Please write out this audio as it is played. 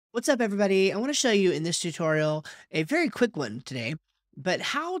What's up, everybody? I want to show you in this tutorial a very quick one today, but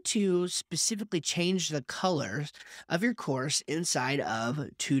how to specifically change the colors of your course inside of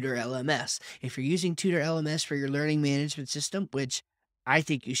TutorLMS. If you're using TutorLMS for your learning management system, which I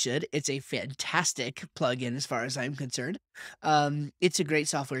think you should, it's a fantastic plugin as far as I'm concerned. It's a great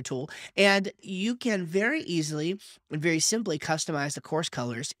software tool, and you can very easily and very simply customize the course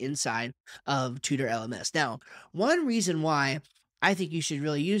colors inside of TutorLMS. Now, one reason why I think you should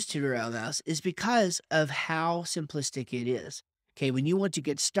really use TutorLMS is because of how simplistic it is. Okay, when you want to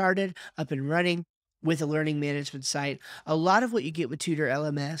get started up and running with a learning management site, a lot of what you get with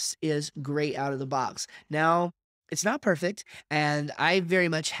TutorLMS is great out of the box. Now, it's not perfect, and I very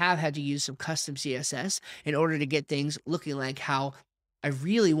much have had to use some custom CSS in order to get things looking like how I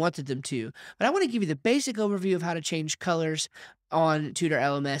really wanted them to. But I want to give you the basic overview of how to change colors on Tutor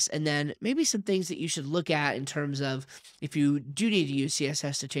LMS, and then maybe some things that you should look at in terms of if you do need to use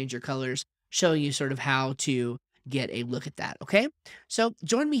CSS to change your colors, showing you sort of how to get a look at that. Okay. So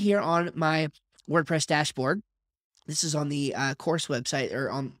join me here on my WordPress dashboard. This is on the course website, or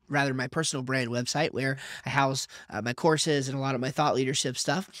on rather my personal brand website, where I house my courses and a lot of my thought leadership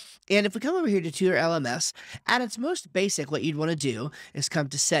stuff. And if we come over here to Tutor LMS, at its most basic, what you'd want to do is come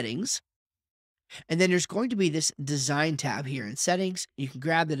to settings. And then there's going to be this design tab here in settings. You can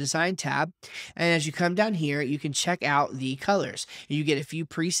grab the design tab. And as you come down here, you can check out the colors. You get a few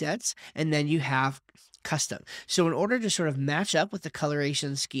presets, and then you have custom. So in order to sort of match up with the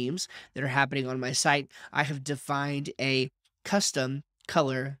coloration schemes that are happening on my site, I have defined a custom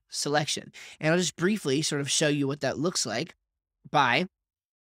color selection. And I'll just briefly sort of show you what that looks like by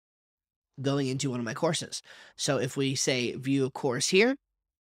going into one of my courses. So if we say view a course here,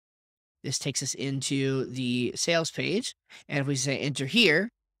 this takes us into the sales page. And if we say enter here,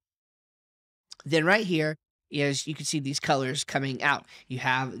 then right here is you can see these colors coming out. You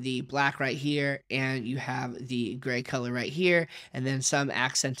have the black right here, and you have the gray color right here. And then some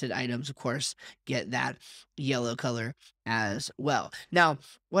accented items, of course, get that yellow color as well. Now,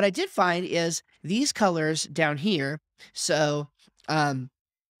 what I did find is these colors down here. So,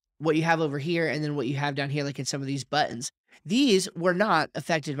 what you have over here and then what you have down here, like in some of these buttons, these were not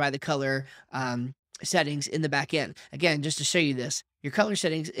affected by the color settings in the back end. Again, just to show you this, your color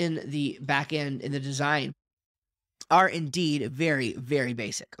settings in the back end in the design are indeed very, very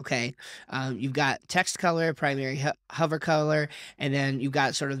basic. Okay. You've got text color, primary hover color, and then you've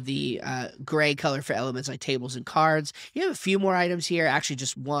got sort of the gray color for elements like tables and cards. You have a few more items here, actually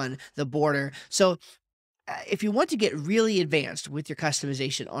just one, the border. So if you want to get really advanced with your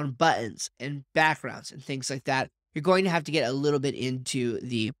customization on buttons and backgrounds and things like that, you're going to have to get a little bit into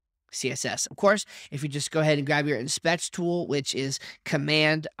the CSS. Of course, if you just go ahead and grab your inspect tool, which is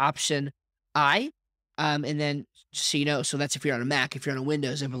Command Option I, and then just so you know, so that's if you're on a Mac. If you're on a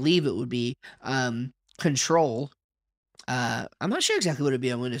Windows, I believe it would be Control. I'm not sure exactly what it'd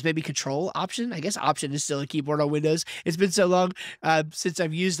be on Windows. Maybe Control Option. I guess Option is still a keyboard on Windows. It's been so long since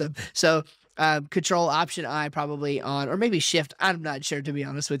I've used them. So Control Option I probably on, or maybe Shift. I'm not sure, to be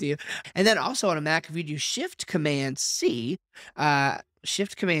honest with you. And then also on a Mac, if you do Shift Command C,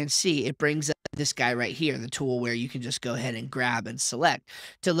 it brings up this guy right here, the tool where you can just go ahead and grab and select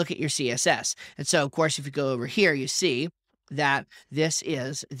to look at your CSS. And so, of course, if you go over here, you see that this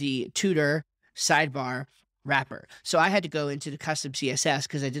is the Tutor sidebar wrapper. So I had to go into the custom CSS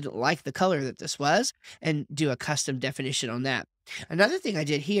because I didn't like the color that this was and do a custom definition on that. Another thing I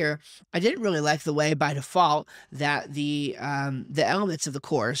did here, I didn't really like the way by default that the elements of the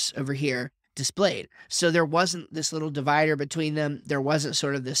course over here displayed. So there wasn't this little divider between them. There wasn't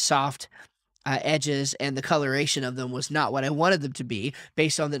sort of this soft edges, and the coloration of them was not what I wanted them to be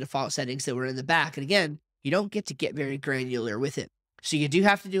based on the default settings that were in the back. And again, you don't get to get very granular with it. So you do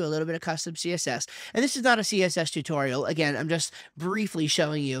have to do a little bit of custom CSS. And this is not a CSS tutorial. Again, I'm just briefly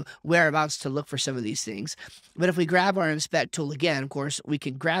showing you whereabouts to look for some of these things. But if we grab our inspect tool again, of course, we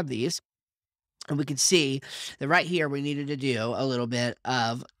can grab these and we can see that right here we needed to do a little bit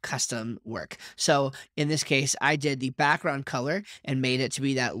of custom work. So in this case, I did the background color and made it to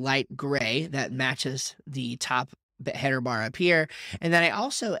be that light gray that matches the top header bar up here. And then I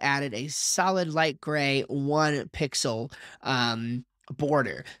also added a solid light gray 1 pixel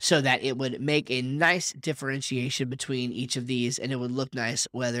border so that it would make a nice differentiation between each of these, and it would look nice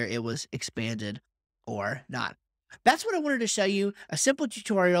whether it was expanded or not. That's what I wanted to show you, a simple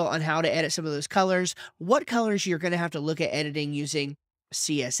tutorial on how to edit some of those colors, what colors you're going to have to look at editing using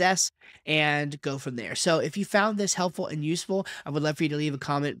CSS, and go from there. So if you found this helpful and useful, I would love for you to leave a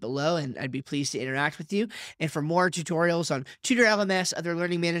comment below and I'd be pleased to interact with you. And for more tutorials on Tutor LMS, other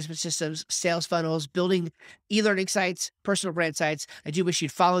learning management systems, sales funnels, building e-learning sites, personal brand sites, I do wish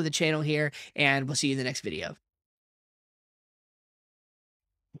you'd follow the channel here and we'll see you in the next video.